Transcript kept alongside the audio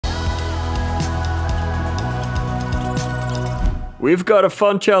We've got a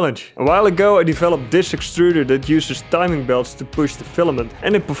fun challenge. A while ago I developed this extruder that uses timing belts to push the filament,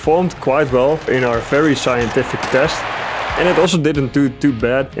 and it performed quite well in our very scientific test. And it also didn't do too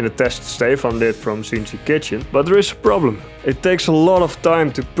bad in the test Stefan did from CNC Kitchen. But there is a problem. It takes a lot of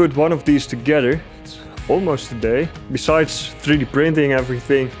time to put one of these together. It's almost a day. Besides 3D printing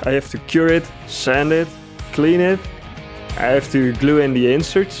everything, I have to cure it, sand it, clean it. I have to glue in the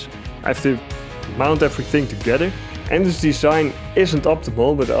inserts. I have to mount everything together. And this design isn't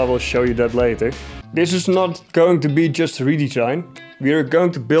optimal, but I will show you that later. This is not going to be just a redesign. We are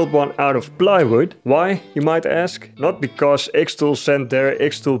going to build one out of plywood. Why, you might ask? Not because Xtool sent their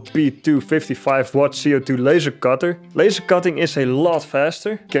Xtool P2 55W CO2 laser cutter. Laser cutting is a lot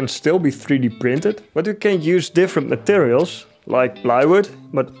faster, can still be 3D printed, but we can use different materials like plywood,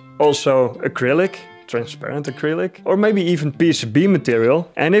 but also acrylic, transparent acrylic, or maybe even PCB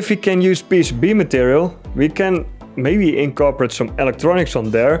material. And if we can use PCB material, we can maybe incorporate some electronics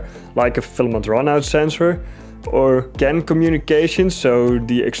on there, like a filament runout sensor or CAN communication, so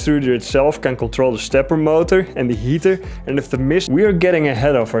the extruder itself can control the stepper motor and the heater. And if the mist, we are getting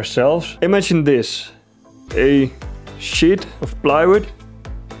ahead of ourselves. Imagine this, a sheet of plywood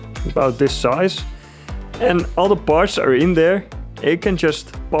about this size, and all the parts are in there. You can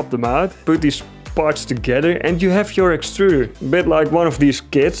just pop them out, put these parts together, and you have your extruder. A bit like one of these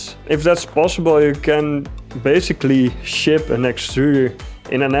kits. If that's possible, you can basically ship an extruder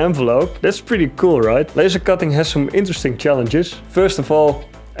in an envelope. That's pretty cool, right? Laser cutting has some interesting challenges. First of all,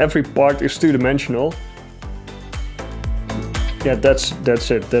 every part is two-dimensional. Yeah, that's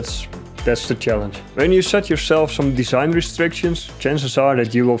it. That's the challenge. When you set yourself some design restrictions, chances are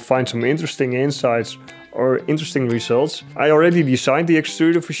that you will find some interesting insights or interesting results. I already designed the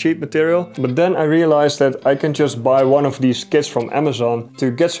extruder for sheet material, but then I realized that I can just buy one of these kits from Amazon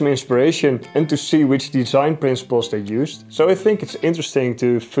to get some inspiration and to see which design principles they used. So I think it's interesting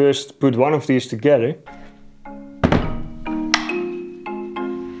to first put one of these together.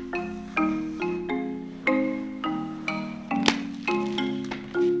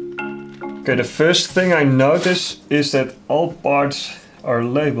 Okay, the first thing I notice is that all parts are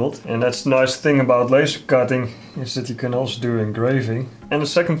labeled, and that's the nice thing about laser cutting, is that you can also do engraving. And the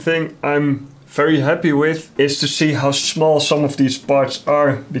second thing I'm very happy with is to see how small some of these parts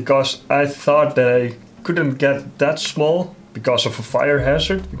are, because I thought that I couldn't get that small because of a fire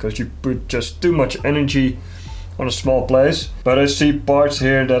hazard, because you put just too much energy on a small place. But I see parts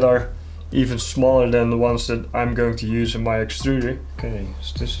here that are even smaller than the ones that I'm going to use in my extruder. Okay,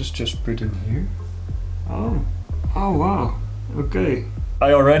 so this is just put in here. Oh wow. Okay,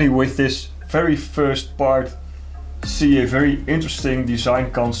 I already with this very first part see a very interesting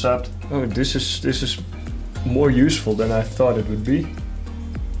design concept. Oh, this is more useful than I thought it would be.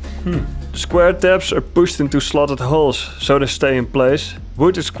 Square tabs are pushed into slotted holes, so they stay in place.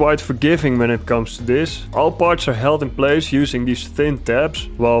 Wood is quite forgiving when it comes to this. All parts are held in place using these thin tabs,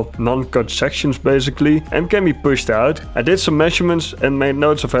 well, non-cut sections basically, and can be pushed out. I did some measurements and made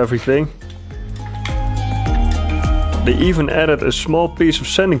notes of everything. They even added a small piece of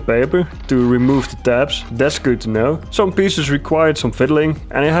sanding paper to remove the tabs. That's good to know. Some pieces required some fiddling,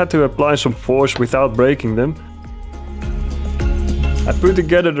 and I had to apply some force without breaking them. I put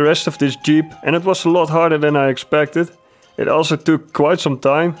together the rest of this Jeep, and it was a lot harder than I expected. It also took quite some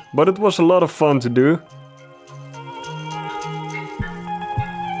time, but it was a lot of fun to do.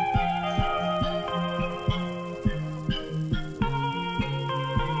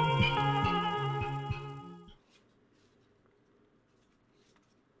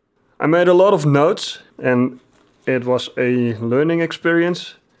 I made a lot of notes, and it was a learning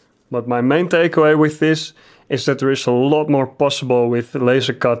experience. But my main takeaway with this is that there is a lot more possible with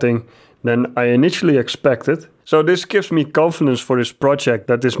laser cutting than I initially expected. So this gives me confidence for this project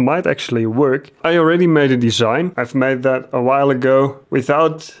that this might actually work. I already made a design. I've made that a while ago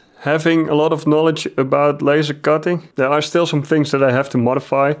without having a lot of knowledge about laser cutting. There are still some things that I have to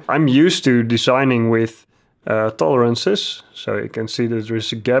modify. I'm used to designing with tolerances, so you can see that there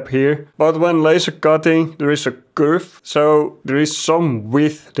is a gap here. But when laser cutting, there is a curve, so there is some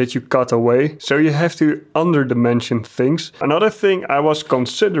width that you cut away, so you have to underdimension things. Another thing I was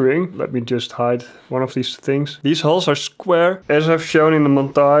considering, let me just hide one of these things. These holes are square. As I've shown in the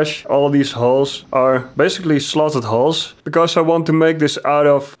montage, all these holes are basically slotted holes, because I want to make this out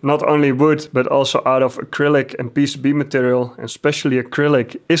of not only wood, but also out of acrylic and PCB material, and especially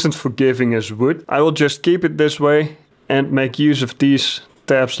acrylic isn't forgiving as wood. I will just keep it this way and make use of these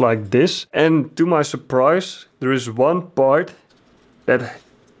tabs like this. And to my surprise, there is one part that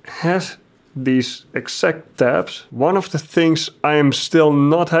has these exact tabs. One of the things I am still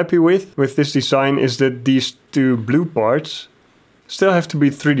not happy with this design is that these two blue parts still have to be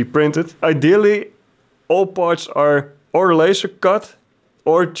 3D printed. Ideally, all parts are or laser cut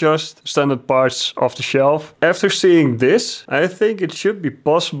or just standard parts off the shelf. After seeing this, I think it should be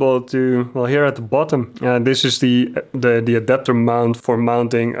possible to, well, here at the bottom, this is the adapter mount for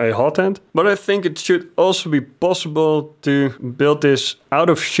mounting a hot end. But I think it should also be possible to build this out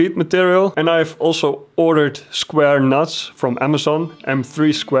of sheet material. And I've also ordered square nuts from Amazon,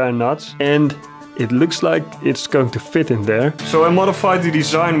 M3 square nuts. And it looks like it's going to fit in there. So I modified the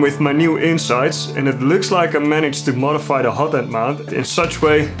design with my new insights, and it looks like I managed to modify the hot end mount in such a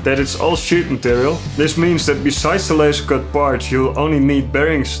way that it's all sheet material. This means that besides the laser cut parts, you'll only need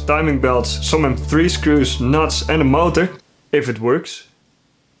bearings, timing belts, some M3 screws, nuts and a motor, if it works.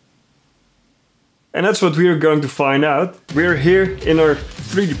 And that's what we're going to find out. We're here in our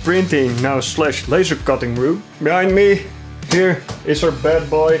 3D printing now / laser cutting room. Behind me here is our bad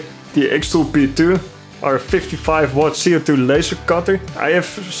boy, the Extruder P2, our 55 watt CO2 laser cutter. I have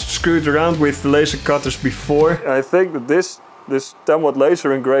screwed around with the laser cutters before. I think that this 10 watt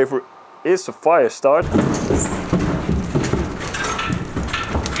laser engraver is a fire start.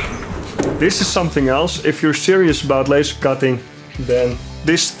 This is something else. If you're serious about laser cutting, then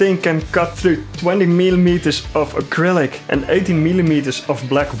this thing can cut through 20 millimeters of acrylic and 18 millimeters of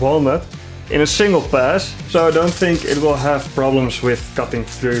black walnut in a single pass. So I don't think it will have problems with cutting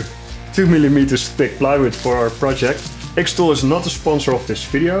through 2 millimeters thick plywood for our project. Xtool is not a sponsor of this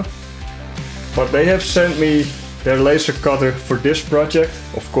video, but they have sent me their laser cutter for this project,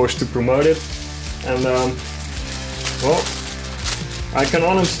 of course to promote it. And well, I can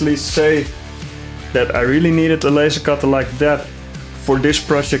honestly say that I really needed a laser cutter like that for this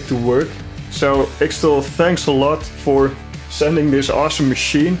project to work. So Xtool, thanks a lot for sending this awesome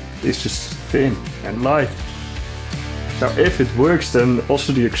machine. This is thin and light. Now if it works, then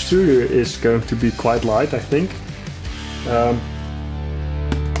also the extruder is going to be quite light, I think.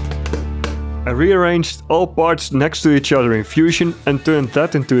 I rearranged all parts next to each other in Fusion and turned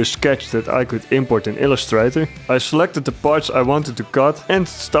that into a sketch that I could import in Illustrator. I selected the parts I wanted to cut and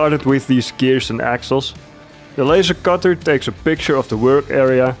started with these gears and axles. The laser cutter takes a picture of the work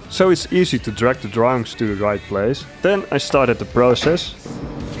area, so it's easy to drag the drawings to the right place. Then I started the process.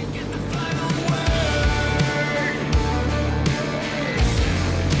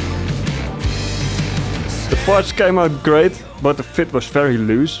 The parts came out great, but the fit was very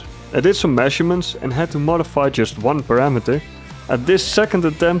loose. I did some measurements and had to modify just one parameter. At this second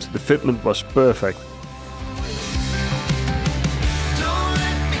attempt, the fitment was perfect.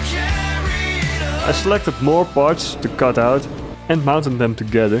 I selected more parts to cut out and mounted them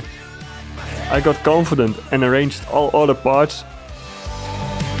together. I got confident and arranged all other parts.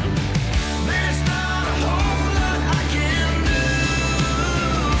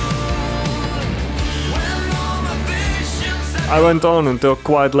 I went on until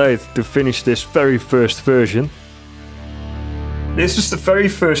quite late to finish this very first version. This is the very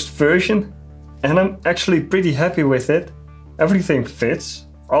first version and I'm actually pretty happy with it. Everything fits,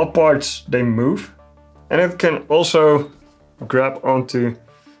 all parts they move, and it can also grab onto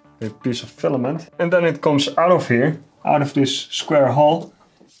a piece of filament. And then it comes out of here, out of this square hole.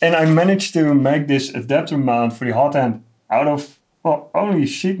 And I managed to make this adapter mount for the hot end out of, well, only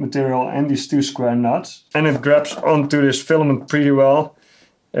sheet material and these two square nuts. And it grabs onto this filament pretty well.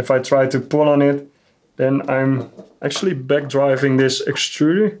 If I try to pull on it, then I'm actually back driving this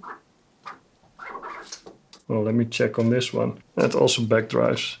extruder. Well, let me check on this one. That also back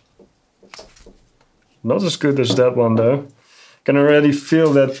drives. Not as good as that one though. Can already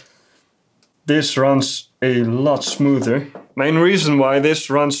feel that this runs a lot smoother. Main reason why this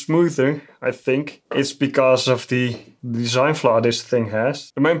runs smoother, I think, is because of the design flaw this thing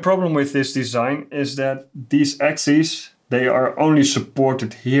has. The main problem with this design is that these axes, they are only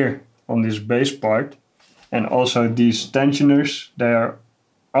supported here on this base part. And also these tensioners, they are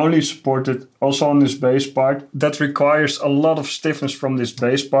only supported also on this base part. That requires a lot of stiffness from this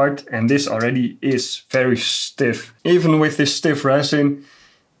base part, and this already is very stiff. Even with this stiff resin,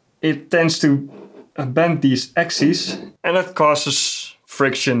 it tends to bend these axes, and that causes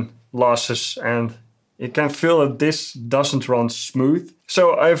friction losses, and you can feel that this doesn't run smooth.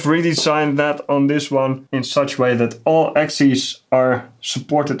 So I've redesigned that on this one in such a way that all axes are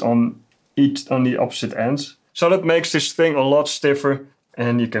supported on the opposite ends. So that makes this thing a lot stiffer,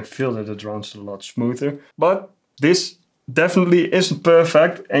 and you can feel that it runs a lot smoother. But this definitely isn't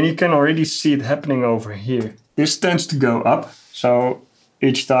perfect, and you can already see it happening over here. This tends to go up, so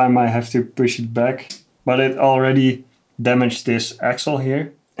each time I have to push it back, but it already damaged this axle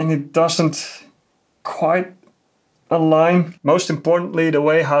here, and it doesn't quite align. Most importantly, the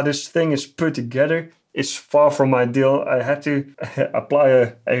way how this thing is put together, is far from ideal. I had to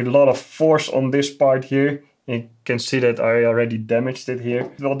apply a lot of force on this part here. You can see that I already damaged it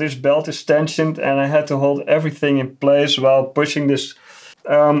here. Well, this belt is tensioned and I had to hold everything in place while pushing this.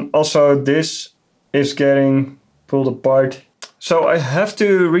 Also, this is getting pulled apart. So I have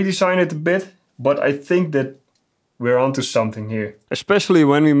to redesign it a bit, but I think that we're onto something here. Especially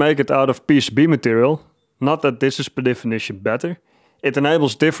when we make it out of PCB material. Not that this is per definition better. It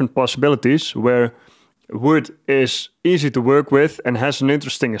enables different possibilities where wood is easy to work with and has an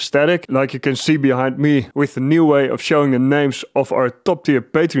interesting aesthetic, like you can see behind me with the new way of showing the names of our top tier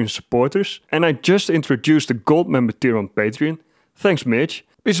Patreon supporters. And I just introduced the gold member tier on Patreon. Thanks Mitch.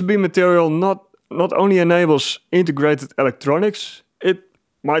 PCB material not only enables integrated electronics, it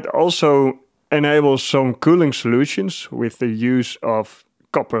might also enable some cooling solutions with the use of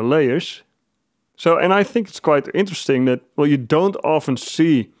copper layers. So, and I think it's quite interesting that, well, you don't often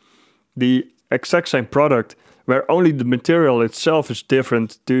see the exact same product where only the material itself is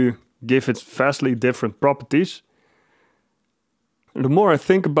different to give it vastly different properties. And the more I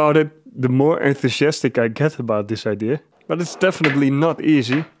think about it, the more enthusiastic I get about this idea. But it's definitely not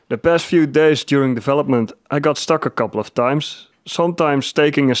easy. The past few days during development I got stuck a couple of times. Sometimes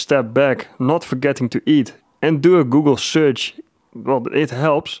taking a step back, not forgetting to eat, and do a Google search. Well, it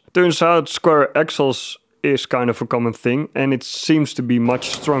helps. Turns out square axles is kind of a common thing and it seems to be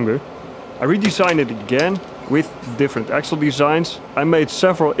much stronger. I redesigned it again with different axle designs. I made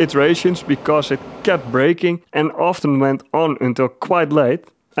several iterations because it kept breaking and often went on until quite late.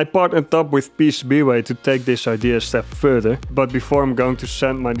 I partnered up with PCBWay to take this idea a step further, but before I'm going to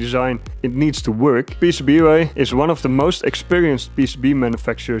send my design, it needs to work. PCBWay is one of the most experienced PCB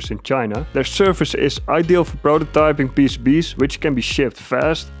manufacturers in China. Their service is ideal for prototyping PCBs, which can be shipped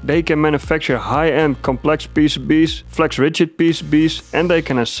fast. They can manufacture high-end complex PCBs, flex rigid PCBs, and they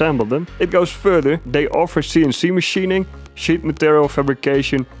can assemble them. It goes further. They offer CNC machining, sheet material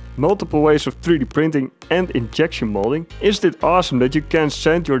fabrication, multiple ways of 3D printing and injection molding. Isn't it awesome that you can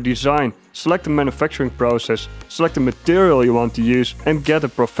send your design, select the manufacturing process, select the material you want to use and get a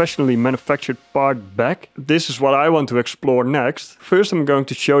professionally manufactured part back? This is what I want to explore next. First I'm going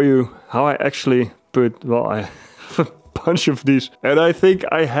to show you how I actually put, well, I have a bunch of these and I think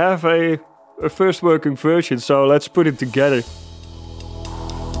I have a first working version, so let's put it together.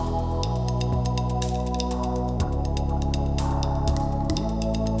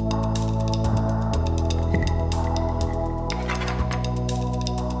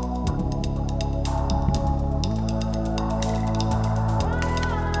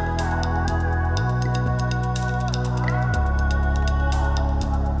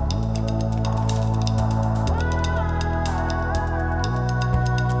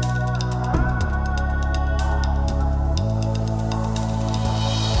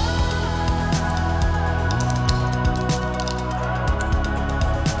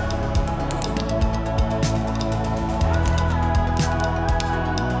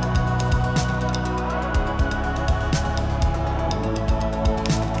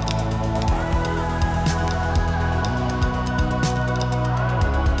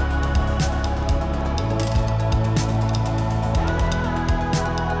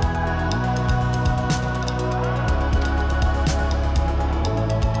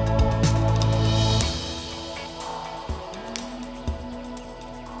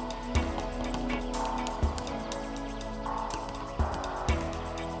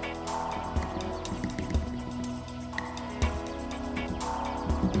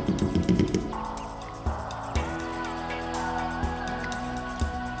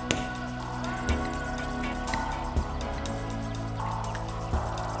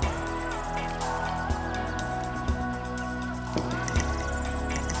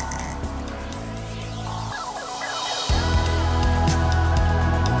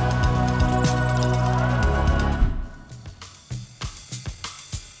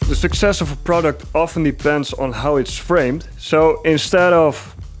 The success of a product often depends on how it's framed. So instead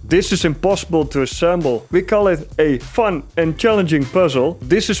of "this is impossible to assemble," we call it a fun and challenging puzzle.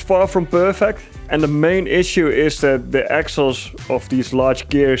 This is far from perfect, and the main issue is that the axles of these large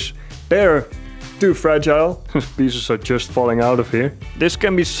gears, they're too fragile. Pieces are just falling out of here. This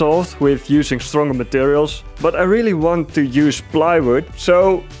can be solved with using stronger materials, but I really want to use plywood,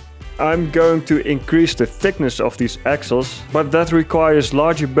 so I'm going to increase the thickness of these axles, but that requires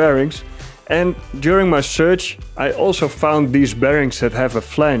larger bearings. And during my search, I also found these bearings that have a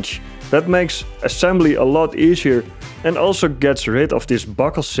flange. That makes assembly a lot easier and also gets rid of this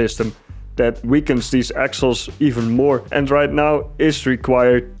buckle system that weakens these axles even more and right now is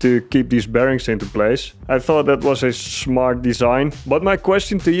required to keep these bearings into place. I thought that was a smart design, but my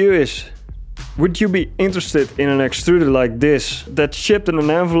question to you is, Would you be interested in an extruder like this that's shipped in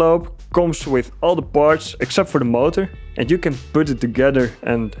an envelope, comes with all the parts except for the motor, and you can put it together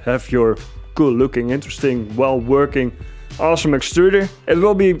and have your cool looking, interesting, well working, awesome extruder? It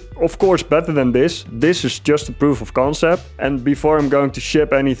will be of course better than this. This is just a proof of concept, and before I'm going to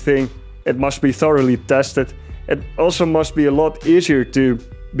ship anything, it must be thoroughly tested. It also must be a lot easier to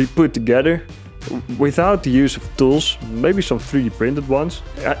be put together without the use of tools, maybe some 3D printed ones.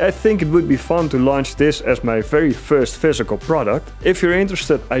 I think it would be fun to launch this as my very first physical product. If you're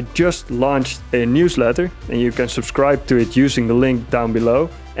interested, I just launched a newsletter and you can subscribe to it using the link down below.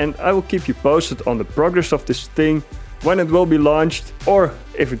 And I will keep you posted on the progress of this thing, when it will be launched, or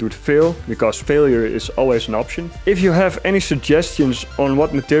if it would fail, because failure is always an option. If you have any suggestions on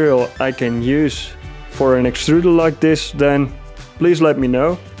what material I can use for an extruder like this, then please let me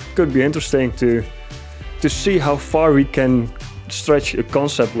know. Could be interesting to see how far we can stretch a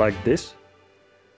concept like this.